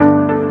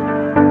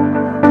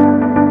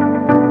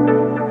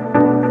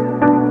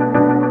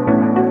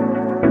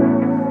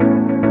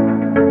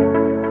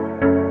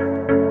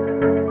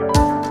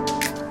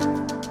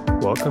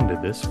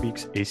this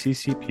week's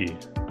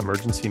ACCP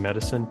Emergency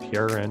Medicine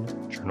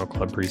PRN Journal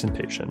Club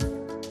presentation.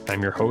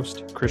 I'm your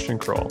host, Christian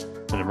Kroll,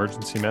 an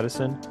emergency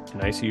medicine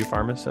and ICU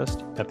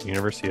pharmacist at the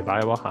University of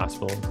Iowa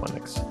Hospital and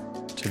Clinics.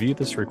 To view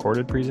this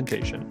recorded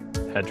presentation,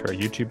 head to our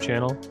YouTube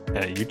channel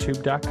at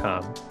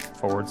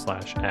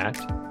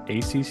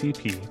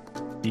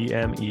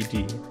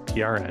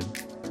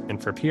youtube.com/ACCP-EMED-PRN.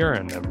 And for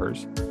PRN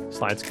members,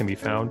 slides can be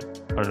found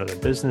under the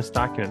Business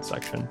Documents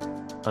section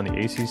on the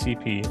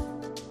ACCP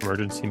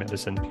Emergency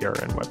Medicine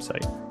PRN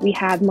website. We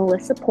have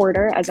Melissa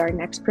Porter as our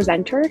next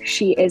presenter.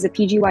 She is a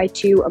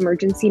PGY2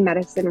 emergency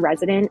medicine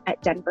resident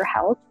at Denver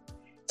Health.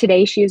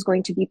 Today, she is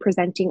going to be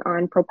presenting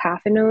on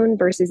Propafenone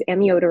versus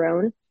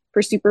Amiodarone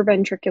for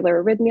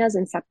supraventricular arrhythmias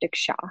and septic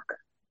shock.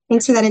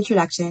 Thanks for that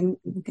introduction.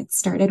 We'll get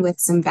started with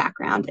some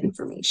background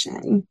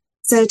information.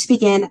 So to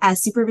begin,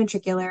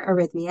 supraventricular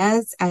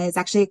arrhythmias is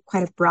actually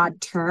quite a broad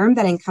term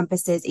that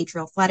encompasses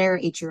atrial flutter,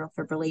 atrial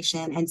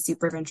fibrillation, and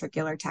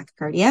supraventricular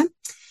tachycardia.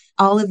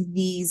 All of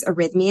these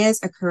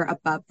arrhythmias occur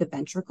above the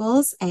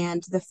ventricles,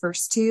 and the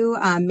first two,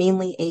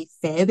 mainly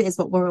AFib, is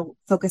what we'll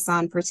focus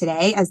on for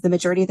today, as the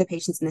majority of the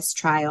patients in this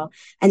trial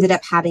ended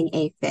up having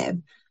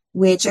AFib,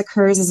 which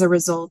occurs as a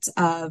result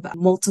of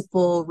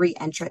multiple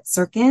reentrant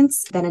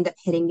circuits that end up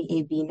hitting the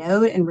AV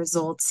node and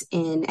results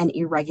in an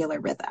irregular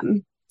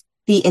rhythm.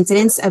 The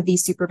incidence of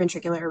these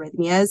supraventricular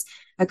arrhythmias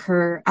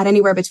occur at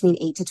anywhere between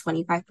 8 to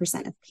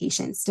 25% of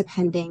patients,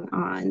 depending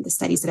on the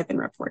studies that have been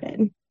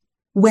reported.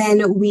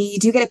 When we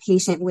do get a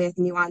patient with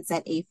new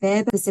onset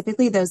AFib,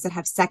 specifically those that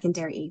have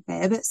secondary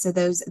AFib, so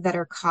those that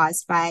are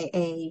caused by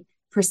a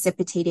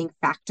precipitating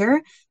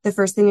factor, the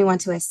first thing we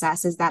want to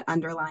assess is that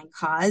underlying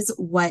cause.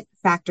 What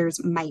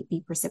factors might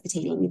be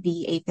precipitating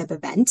the AFib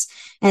event?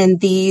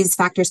 And these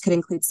factors could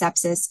include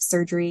sepsis,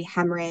 surgery,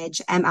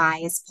 hemorrhage,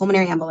 MIs,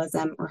 pulmonary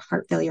embolism, or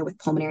heart failure with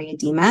pulmonary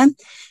edema.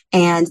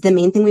 And the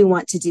main thing we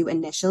want to do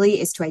initially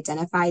is to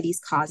identify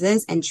these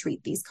causes and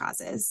treat these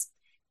causes.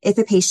 If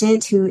a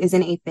patient who is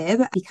in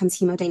AFib becomes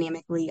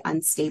hemodynamically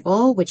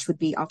unstable, which would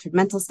be altered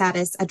mental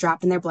status, a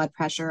drop in their blood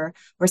pressure,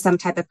 or some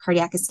type of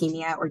cardiac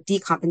ischemia or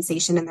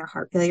decompensation in their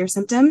heart failure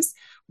symptoms,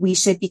 we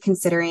should be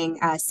considering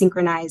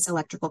synchronized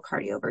electrical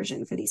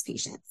cardioversion for these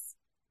patients.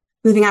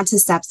 Moving on to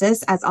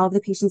sepsis, as all of the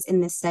patients in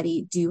this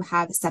study do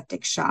have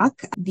septic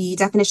shock. The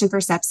definition for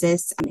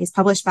sepsis is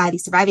published by the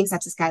Surviving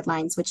Sepsis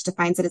Guidelines, which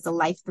defines it as a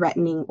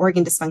life-threatening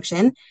organ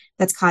dysfunction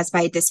that's caused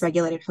by a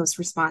dysregulated host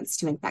response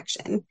to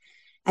infection.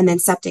 And then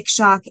septic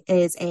shock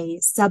is a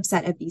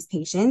subset of these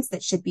patients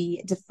that should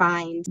be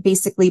defined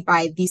basically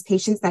by these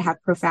patients that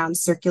have profound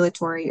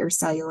circulatory or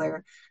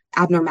cellular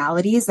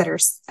abnormalities that are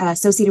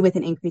associated with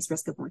an increased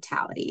risk of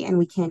mortality. And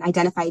we can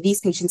identify these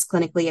patients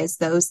clinically as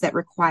those that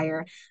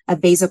require a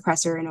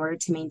vasopressor in order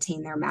to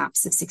maintain their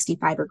MAPS of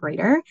 65 or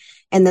greater,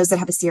 and those that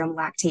have a serum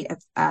lactate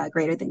of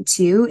greater than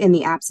 2 in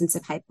the absence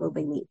of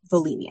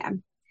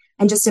hypovolemia.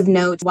 And just of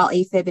note, while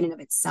AFib in and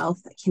of itself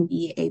can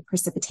be a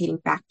precipitating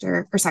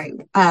factor,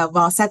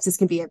 while sepsis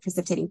can be a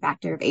precipitating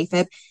factor of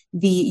AFib,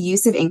 the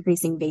use of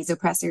increasing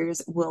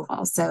vasopressors will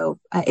also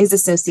is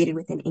associated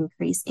with an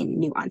increase in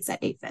new onset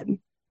AFib.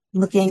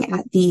 Looking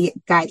at the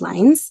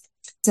guidelines,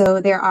 so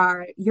there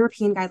are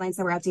European guidelines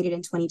that were updated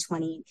in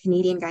 2020,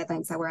 Canadian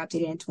guidelines that were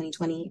updated in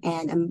 2020,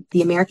 and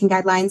the American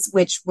guidelines,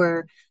 which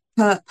were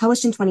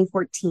published in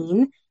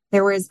 2014.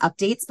 There was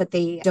updates, but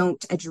they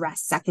don't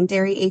address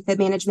secondary AFib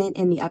management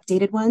in the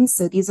updated ones.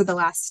 So these are the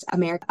last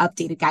American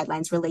updated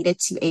guidelines related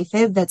to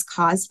AFib that's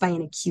caused by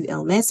an acute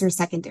illness or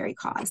secondary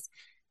cause.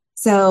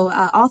 So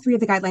all three of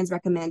the guidelines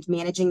recommend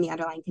managing the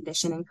underlying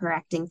condition and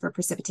correcting for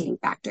precipitating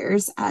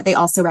factors. They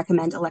also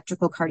recommend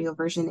electrical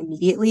cardioversion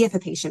immediately if a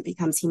patient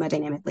becomes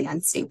hemodynamically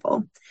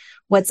unstable.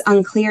 What's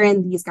unclear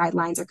in these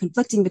guidelines or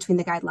conflicting between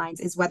the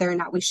guidelines is whether or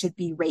not we should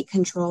be rate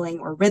controlling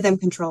or rhythm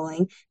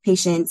controlling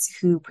patients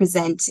who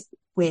present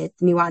with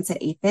new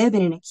onset AFib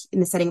in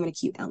the setting of an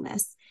acute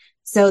illness.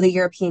 So the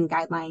European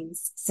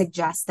guidelines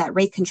suggest that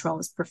rate control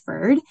is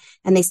preferred,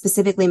 and they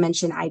specifically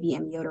mention IV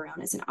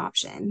amiodarone as an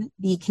option.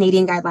 The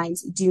Canadian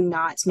guidelines do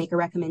not make a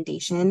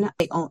recommendation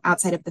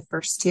outside of the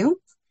first two.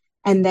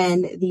 And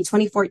then the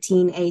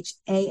 2014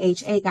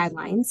 AHA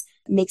guidelines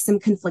make some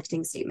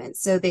conflicting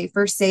statements. So they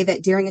first say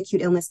that during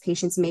acute illness,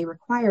 patients may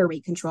require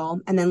rate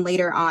control. And then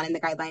later on in the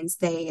guidelines,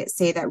 they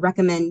say that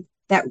recommend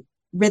that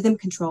rhythm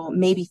control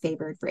may be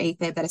favored for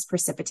AFib that is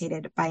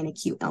precipitated by an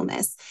acute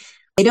illness.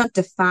 They don't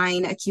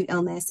define acute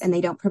illness, and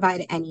they don't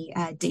provide any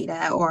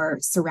data or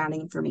surrounding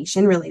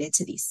information related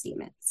to these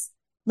statements.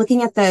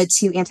 Looking at the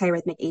two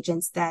antiarrhythmic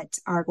agents that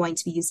are going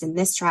to be used in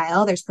this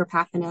trial, there's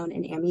Propafenone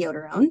and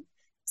Amiodarone.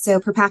 So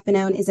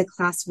Propafenone is a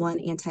class 1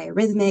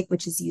 antiarrhythmic,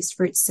 which is used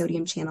for its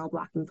sodium channel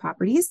blocking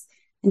properties.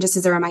 And just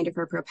as a reminder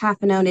for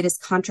Propafenone, it is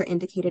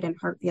contraindicated in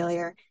heart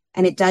failure,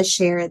 and it does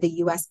share the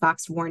U.S.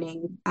 boxed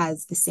warning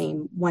as the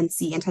same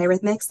 1C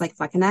antiarrhythmics like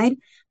flecainide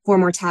for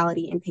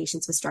mortality in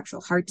patients with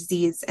structural heart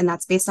disease. And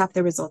that's based off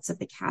the results of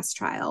the CAST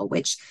trial,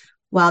 which,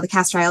 while the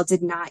CAST trial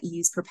did not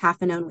use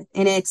Propafenone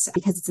within it,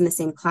 because it's in the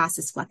same class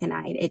as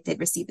flecainide, it did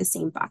receive the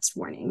same boxed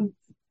warning.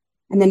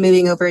 And then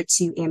moving over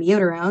to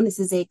amiodarone, this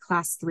is a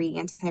class 3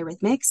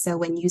 antiarrhythmic. So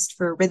when used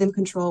for rhythm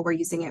control, we're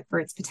using it for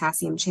its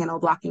potassium channel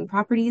blocking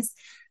properties,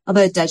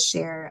 although it does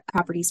share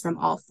properties from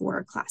all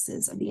 4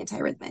 classes of the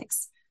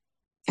antiarrhythmics.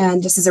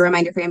 And just as a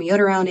reminder for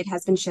amiodarone, it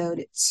has been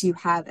shown to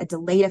have a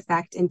delayed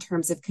effect in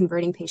terms of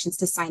converting patients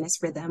to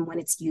sinus rhythm when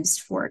it's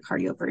used for a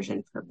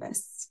cardioversion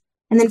purpose.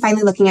 And then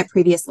finally, looking at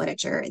previous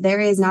literature, there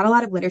is not a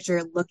lot of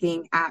literature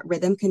looking at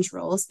rhythm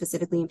control,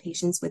 specifically in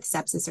patients with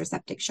sepsis or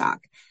septic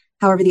shock.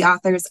 However, the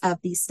authors of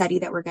the study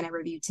that we're going to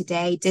review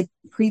today did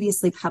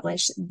previously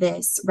publish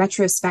this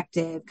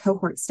retrospective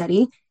cohort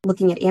study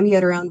looking at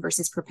amiodarone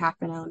versus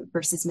propafenone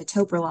versus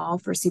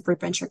metoprolol for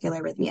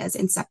supraventricular arrhythmias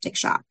in septic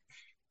shock.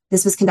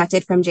 This was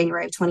conducted from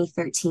January of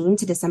 2013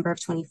 to December of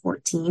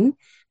 2014.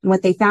 And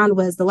what they found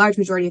was the large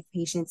majority of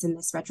patients in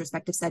this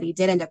retrospective study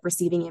did end up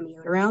receiving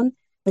amiodarone.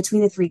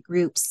 Between the 3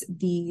 groups,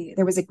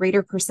 there was a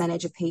greater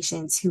percentage of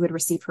patients who would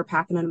receive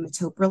propafenone and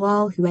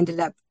metoprolol who ended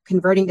up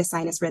converting to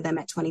sinus rhythm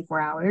at 24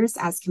 hours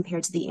as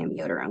compared to the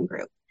amiodarone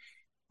group.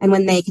 And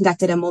when they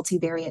conducted a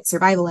multivariate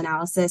survival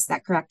analysis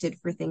that corrected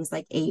for things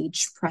like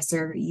age,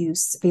 pressor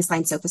use,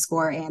 baseline SOFA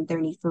score, and their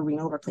need for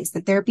renal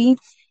replacement therapy,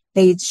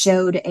 they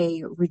showed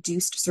a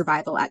reduced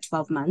survival at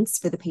 12 months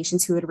for the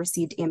patients who had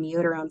received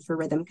amiodarone for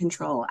rhythm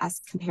control as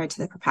compared to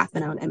the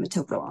propafenone and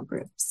metoprolol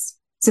groups.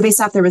 So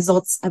based off the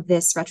results of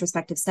this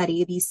retrospective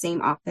study, these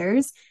same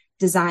authors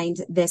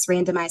designed this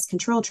randomized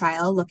control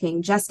trial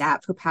looking just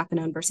at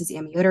propafenone versus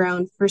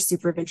amiodarone for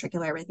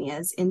supraventricular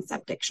arrhythmias in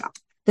septic shock.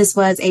 This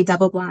was a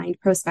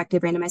double-blind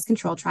prospective randomized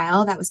control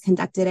trial that was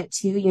conducted at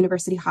 2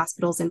 university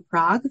hospitals in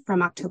Prague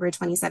from October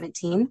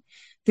 2017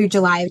 through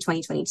July of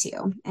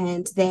 2022.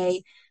 And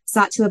they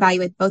sought to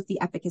evaluate both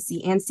the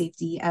efficacy and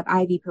safety of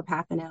IV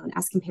propafenone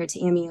as compared to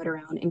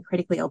amiodarone in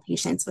critically ill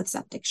patients with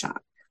septic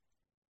shock.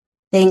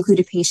 They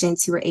included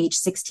patients who were aged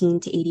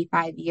 16 to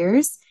 85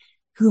 years,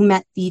 who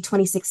met the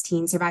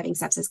 2016 Surviving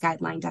Sepsis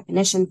Guideline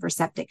definition for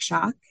septic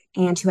shock,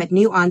 and who had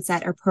new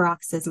onset or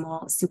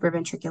paroxysmal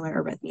supraventricular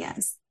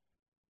arrhythmias.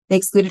 They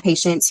excluded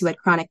patients who had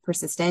chronic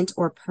persistent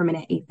or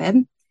permanent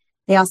AFib.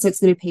 They also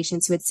excluded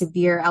patients who had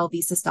severe LV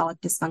systolic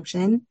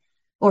dysfunction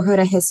or who had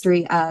a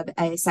history of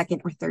a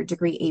 2nd or 3rd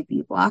degree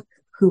AV block,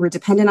 who were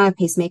dependent on a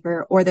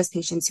pacemaker, or those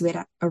patients who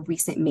had a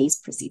recent MACE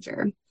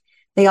procedure.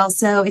 They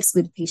also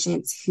excluded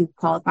patients who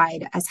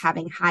qualified as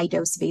having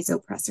high-dose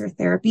vasopressor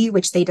therapy,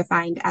 which they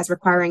defined as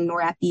requiring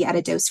norepi at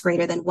a dose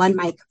greater than 1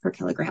 mic per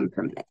kilogram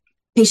per minute.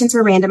 Patients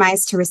were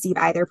randomized to receive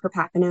either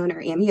propafenone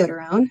or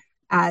amiodarone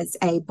as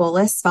a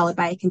bolus followed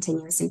by a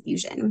continuous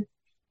infusion.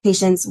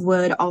 Patients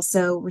would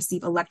also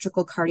receive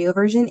electrical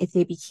cardioversion if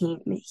they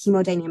became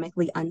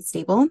hemodynamically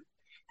unstable,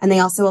 and they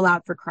also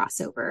allowed for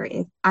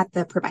crossover at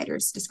the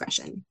provider's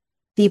discretion.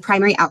 The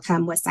primary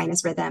outcome was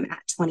sinus rhythm at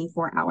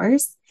 24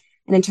 hours.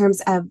 And in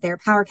terms of their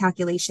power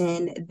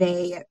calculation,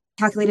 they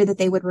calculated that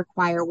they would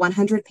require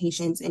 100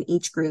 patients in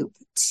each group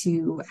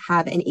to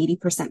have an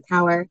 80%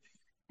 power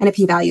and a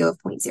p-value of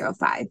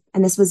 0.05.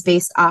 And this was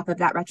based off of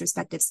that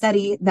retrospective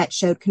study that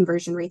showed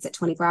conversion rates at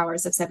 24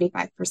 hours of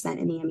 75%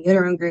 in the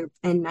amiodarone group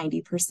and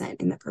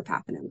 90% in the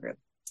propafenone group.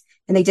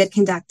 And they did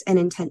conduct an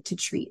intent to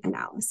treat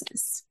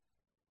analysis.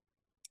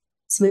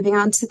 So moving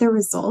on to the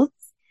results.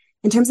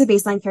 In terms of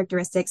baseline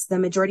characteristics, the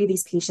majority of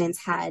these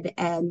patients had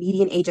a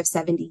median age of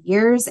 70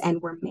 years and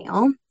were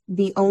male.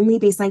 The only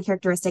baseline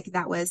characteristic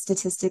that was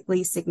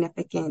statistically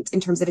significant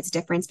in terms of its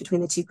difference between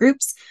the 2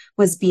 groups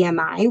was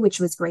BMI, which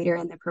was greater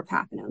in the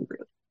propafenone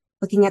group.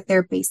 Looking at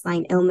their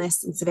baseline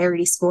illness and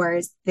severity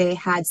scores, they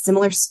had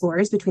similar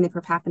scores between the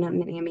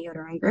propafenone and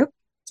amiodarone group.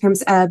 In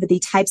terms of the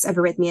types of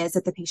arrhythmias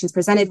that the patients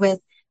presented with,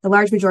 the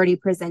large majority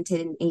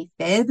presented an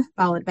AFib,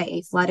 followed by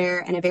aflutter,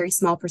 and a very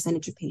small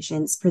percentage of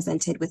patients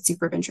presented with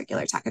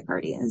supraventricular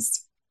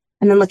tachycardias.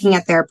 And then looking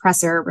at their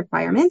pressor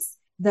requirements,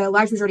 the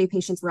large majority of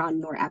patients were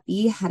on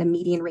norepi, had a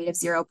median rate of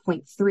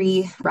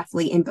 0.3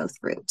 roughly in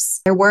both groups.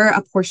 There were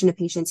a portion of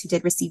patients who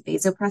did receive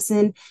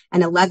vasopressin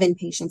and 11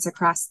 patients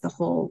across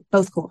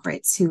both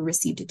cohorts who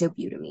received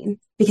dobutamine.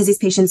 Because these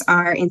patients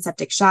are in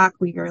septic shock,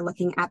 we are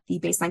looking at the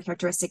baseline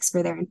characteristics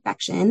for their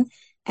infection.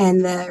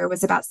 And there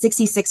was about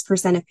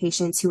 66% of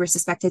patients who were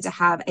suspected to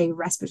have a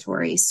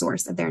respiratory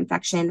source of their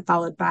infection,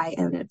 followed by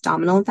an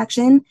abdominal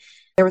infection.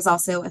 There was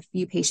also a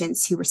few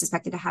patients who were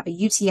suspected to have a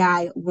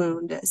UTI,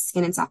 wound,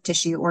 skin and soft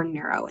tissue, or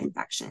neuro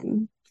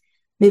infection.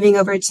 Moving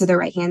over to the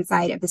right-hand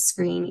side of the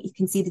screen, you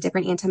can see the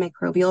different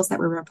antimicrobials that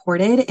were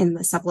reported in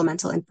the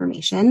supplemental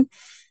information.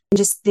 And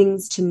just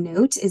things to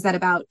note is that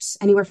about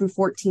anywhere from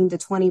 14 to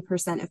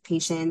 20% of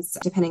patients,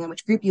 depending on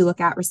which group you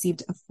look at,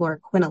 received a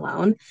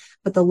fluoroquinolone.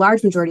 But the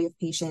large majority of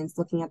patients,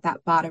 looking at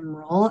that bottom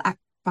row,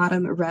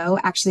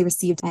 actually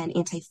received an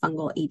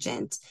antifungal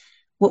agent.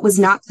 What was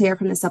not clear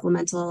from the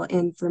supplemental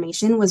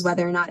information was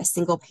whether or not a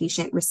single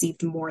patient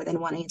received more than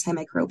one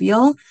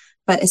antimicrobial,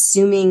 but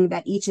assuming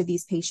that each of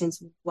these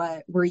patients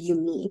were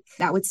unique,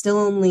 that would still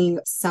only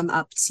sum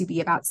up to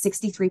be about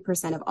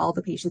 63% of all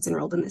the patients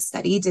enrolled in this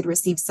study did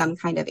receive some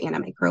kind of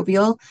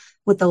antimicrobial,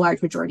 with the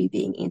large majority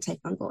being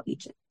antifungal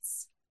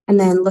agents. And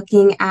then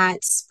looking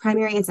at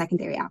primary and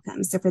secondary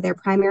outcomes. So for their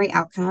primary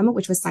outcome,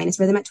 which was sinus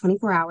rhythm at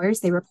 24 hours,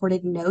 they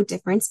reported no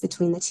difference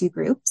between the two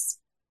groups.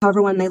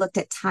 However, when they looked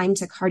at time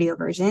to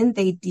cardioversion,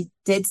 they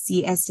did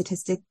see a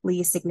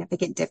statistically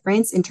significant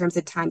difference in terms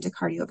of time to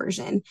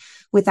cardioversion,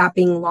 with that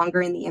being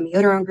longer in the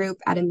amiodarone group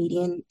at a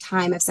median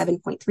time of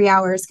 7.3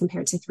 hours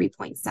compared to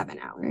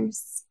 3.7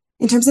 hours.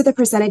 In terms of the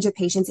percentage of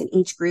patients in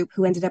each group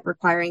who ended up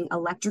requiring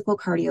electrical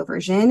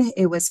cardioversion,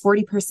 it was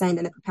 40%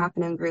 in the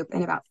propafenone group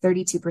and about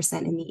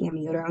 32% in the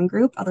amiodarone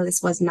group, although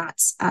this was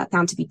not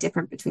found to be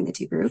different between the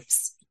two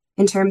groups.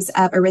 In terms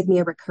of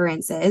arrhythmia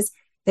recurrences,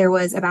 there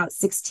was about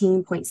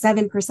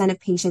 16.7% of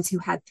patients who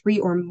had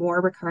 3 or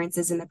more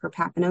recurrences in the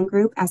propafenone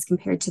group as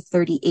compared to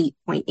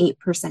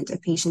 38.8%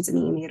 of patients in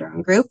the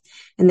amiodarone group.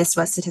 And this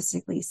was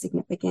statistically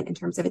significant in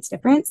terms of its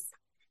difference.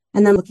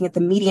 And then looking at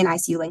the median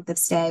ICU length of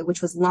stay,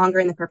 which was longer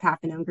in the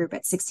propafenone group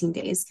at 16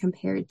 days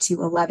compared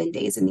to 11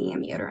 days in the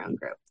amiodarone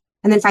group.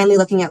 And then finally,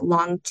 looking at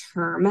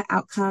long-term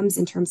outcomes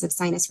in terms of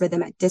sinus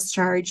rhythm at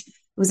discharge, it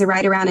was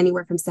right around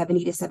anywhere from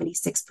 70 to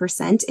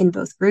 76% in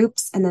both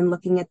groups. And then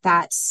looking at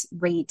that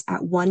rate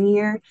at 1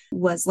 year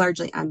was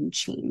largely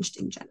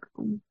unchanged in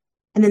general.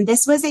 And then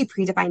this was a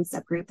predefined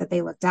subgroup that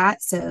they looked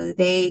at. So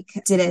they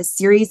did a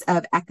series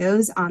of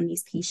echoes on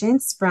these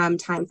patients from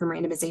time from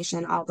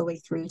randomization all the way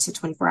through to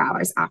 24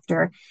 hours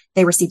after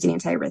they received an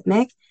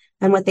antiarrhythmic.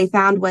 And what they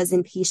found was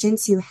in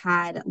patients who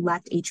had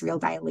left atrial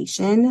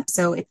dilation,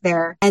 so if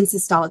their end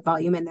systolic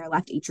volume in their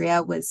left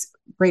atria was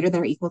greater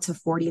than or equal to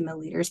 40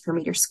 milliliters per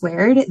meter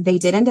squared, they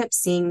did end up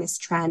seeing this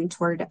trend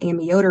toward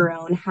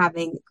amiodarone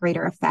having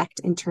greater effect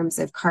in terms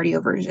of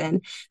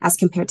cardioversion as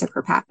compared to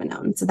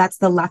propafenone. So that's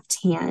the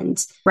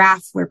left-hand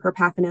graph where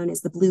propafenone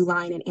is the blue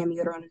line and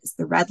amiodarone is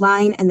the red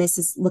line. And this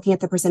is looking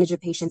at the percentage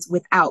of patients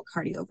without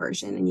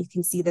cardioversion. And you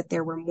can see that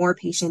there were more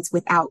patients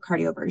without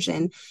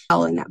cardioversion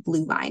following that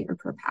blue line or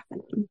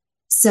propafenone.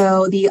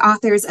 So the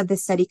authors of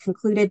this study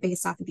concluded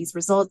based off of these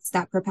results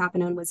that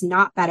propafenone was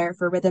not better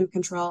for rhythm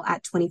control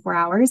at 24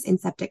 hours in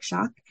septic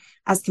shock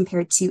as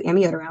compared to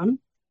amiodarone.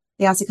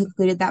 They also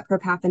concluded that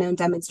propafenone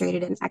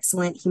demonstrated an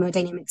excellent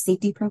hemodynamic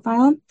safety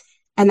profile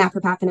and that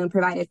propafenone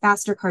provided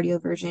faster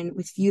cardioversion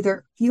with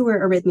fewer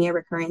arrhythmia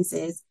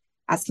recurrences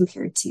as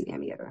compared to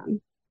amiodarone.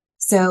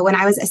 So when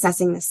I was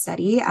assessing this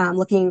study,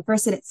 looking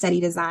first at its study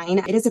design,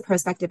 it is a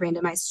prospective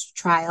randomized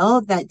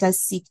trial that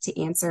does seek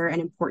to answer an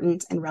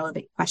important and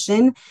relevant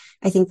question.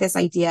 I think this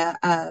idea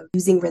of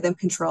using rhythm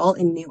control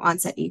in new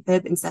onset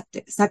AFib in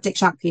septic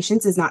shock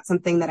patients is not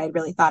something that I'd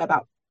really thought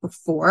about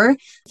before,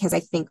 because I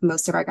think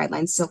most of our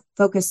guidelines still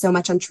focus so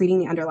much on treating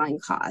the underlying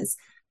cause.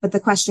 But the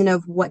question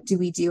of what do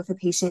we do if a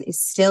patient is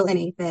still in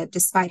AFib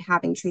despite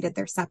having treated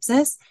their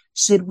sepsis,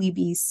 should we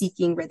be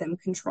seeking rhythm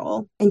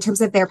control? In terms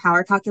of their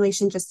power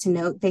calculation, just to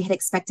note, they had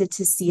expected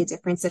to see a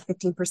difference of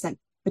 15%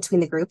 between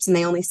the groups, and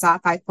they only saw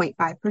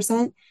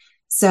 5.5%.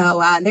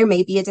 So there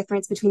may be a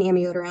difference between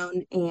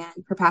amiodarone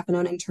and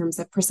propafenone in terms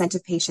of percent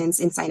of patients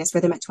in sinus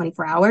rhythm at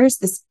 24 hours.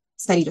 This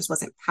study just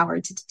wasn't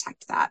powered to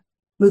detect that.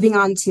 Moving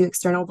on to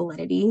external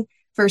validity.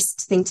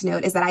 First thing to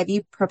note is that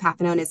IV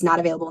propafenone is not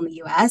available in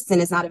the US and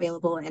is not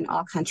available in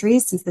all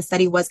countries. Since the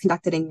study was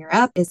conducted in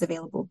Europe, is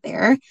available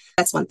there.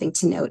 That's one thing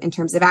to note in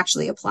terms of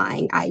actually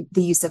applying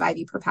the use of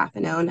IV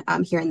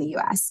propafenone here in the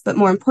US. But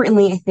more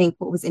importantly, I think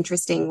what was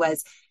interesting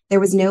was there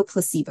was no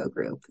placebo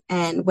group.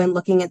 And when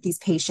looking at these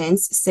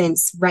patients,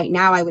 since right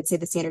now I would say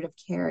the standard of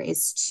care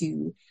is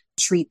to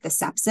treat the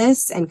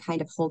sepsis and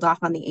kind of hold off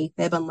on the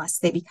AFib unless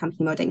they become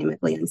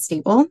hemodynamically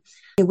unstable.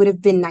 It would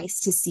have been nice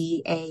to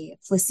see a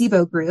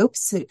placebo group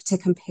to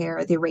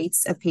compare the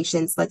rates of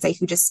patients, let's say,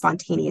 who just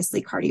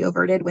spontaneously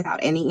cardioverted without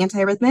any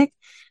antiarrhythmic,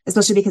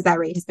 especially because that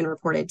rate has been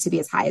reported to be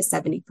as high as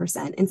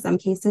 70% in some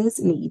cases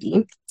in the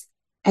ED.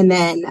 And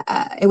then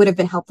it would have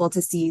been helpful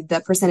to see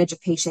the percentage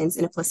of patients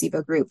in a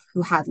placebo group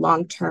who had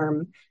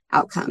long-term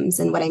outcomes.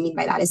 And what I mean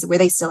by that is, were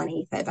they still in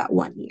AFib at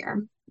 1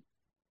 year?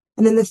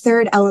 And then the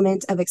third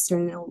element of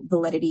external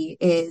validity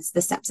is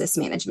the sepsis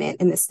management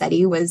in this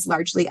study was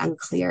largely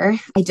unclear.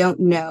 I don't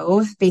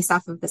know, based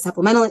off of the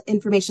supplemental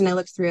information I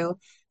looked through,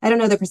 I don't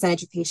know the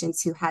percentage of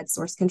patients who had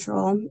source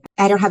control.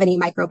 I don't have any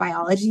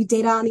microbiology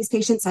data on these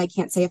patients, so I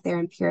can't say if their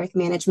empiric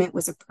management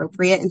was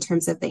appropriate in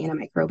terms of the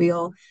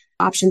antimicrobial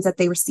options that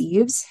they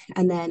received.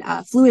 And then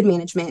fluid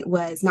management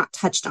was not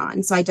touched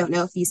on, so I don't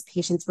know if these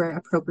patients were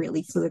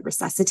appropriately fluid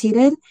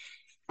resuscitated.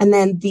 And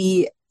then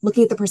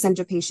looking at the percentage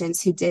of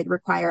patients who did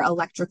require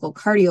electrical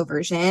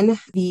cardioversion,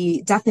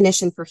 the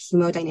definition for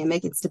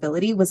hemodynamic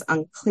instability was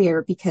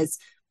unclear because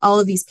all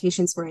of these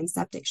patients were in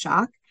septic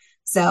shock.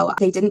 So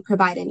they didn't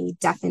provide any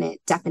definite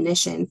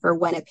definition for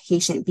when a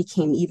patient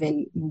became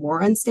even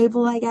more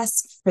unstable, I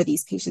guess, for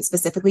these patients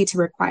specifically to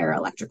require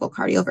electrical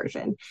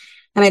cardioversion.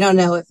 And I don't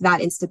know if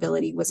that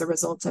instability was a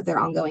result of their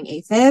ongoing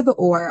AFib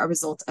or a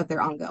result of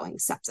their ongoing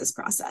sepsis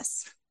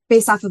process.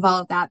 based off of all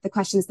of that, the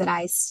questions that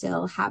I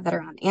still have that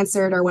are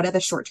unanswered are what are the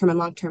short-term and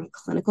long-term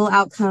clinical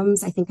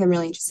outcomes? I think I'm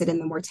really interested in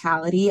the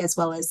mortality as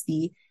well as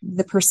the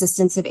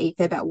persistence of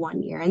AFib at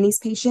 1 year in these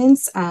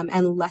patients,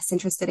 and less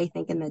interested, I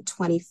think, in the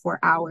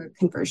 24-hour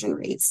conversion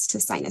rates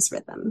to sinus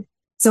rhythm.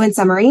 So in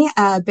summary,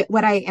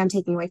 what I am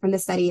taking away from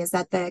this study is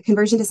that the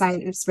conversion to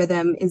sinus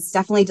rhythm is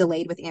definitely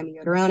delayed with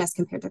amiodarone as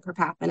compared to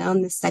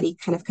propafenone. This study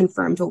kind of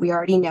confirmed what we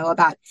already know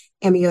about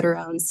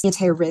amiodarone's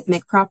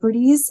antiarrhythmic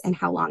properties and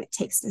how long it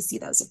takes to see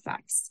those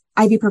effects.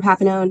 IV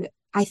propafenone,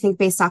 I think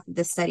based off of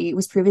this study,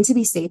 was proven to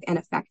be safe and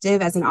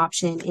effective as an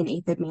option in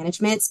AFib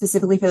management,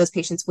 specifically for those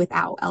patients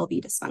without LV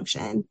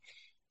dysfunction.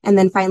 And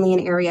then finally,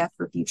 an area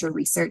for future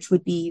research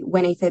would be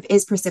when AFib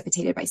is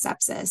precipitated by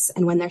sepsis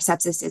and when their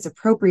sepsis is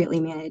appropriately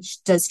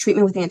managed, does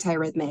treatment with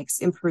antiarrhythmics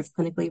improve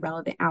clinically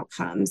relevant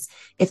outcomes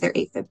if their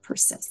AFib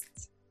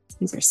persists?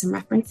 These are some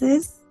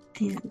references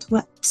and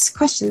what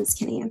questions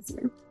can I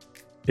answer?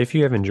 If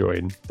you have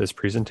enjoyed this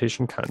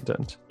presentation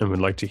content and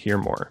would like to hear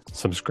more,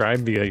 subscribe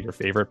via your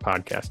favorite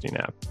podcasting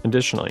app.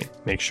 Additionally,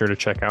 make sure to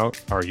check out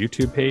our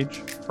YouTube page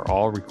for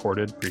all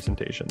recorded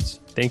presentations.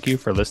 Thank you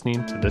for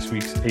listening to this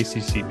week's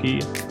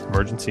ACCP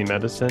Emergency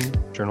Medicine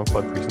Journal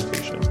Club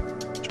presentation.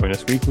 Join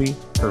us weekly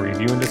for a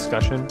review and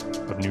discussion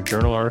of new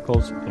journal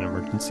articles in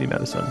emergency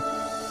medicine.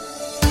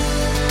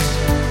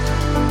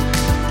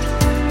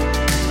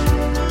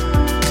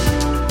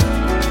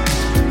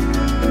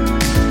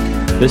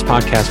 This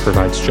podcast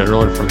provides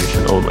general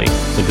information only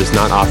and does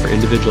not offer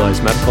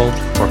individualized medical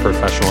or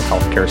professional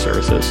healthcare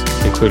services,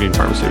 including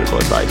pharmaceutical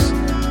advice.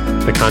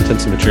 The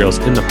contents and materials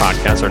in the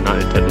podcast are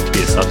not intended to be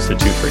a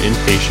substitute for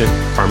inpatient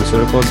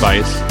pharmaceutical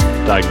advice,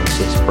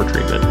 diagnosis, or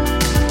treatment.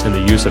 And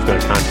the use of the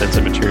contents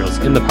and materials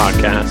in the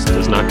podcast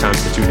does not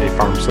constitute a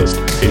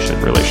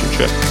pharmacist-patient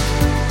relationship.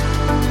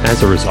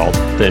 As a result,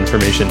 the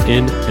information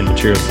in and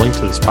materials linked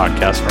to this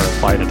podcast are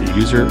applied at the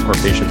user or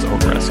patient's own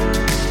risk.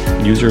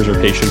 Users or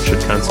patients should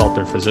consult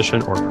their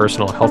physician or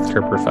personal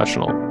healthcare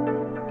professional.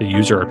 The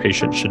user or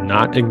patient should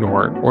not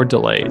ignore or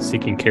delay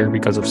seeking care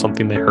because of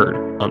something they heard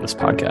on this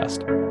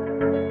podcast.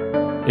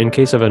 In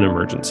case of an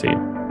emergency,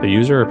 the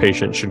user or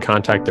patient should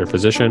contact their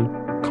physician,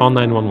 call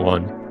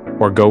 911,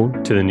 or go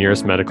to the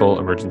nearest medical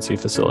emergency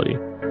facility.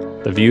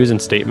 The views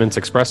and statements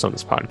expressed on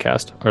this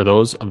podcast are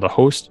those of the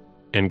host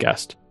and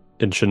guest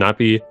and should not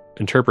be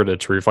interpreted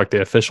to reflect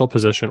the official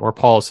position or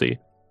policy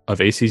of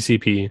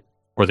ACCP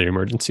or the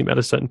Emergency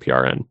Medicine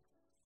PRN.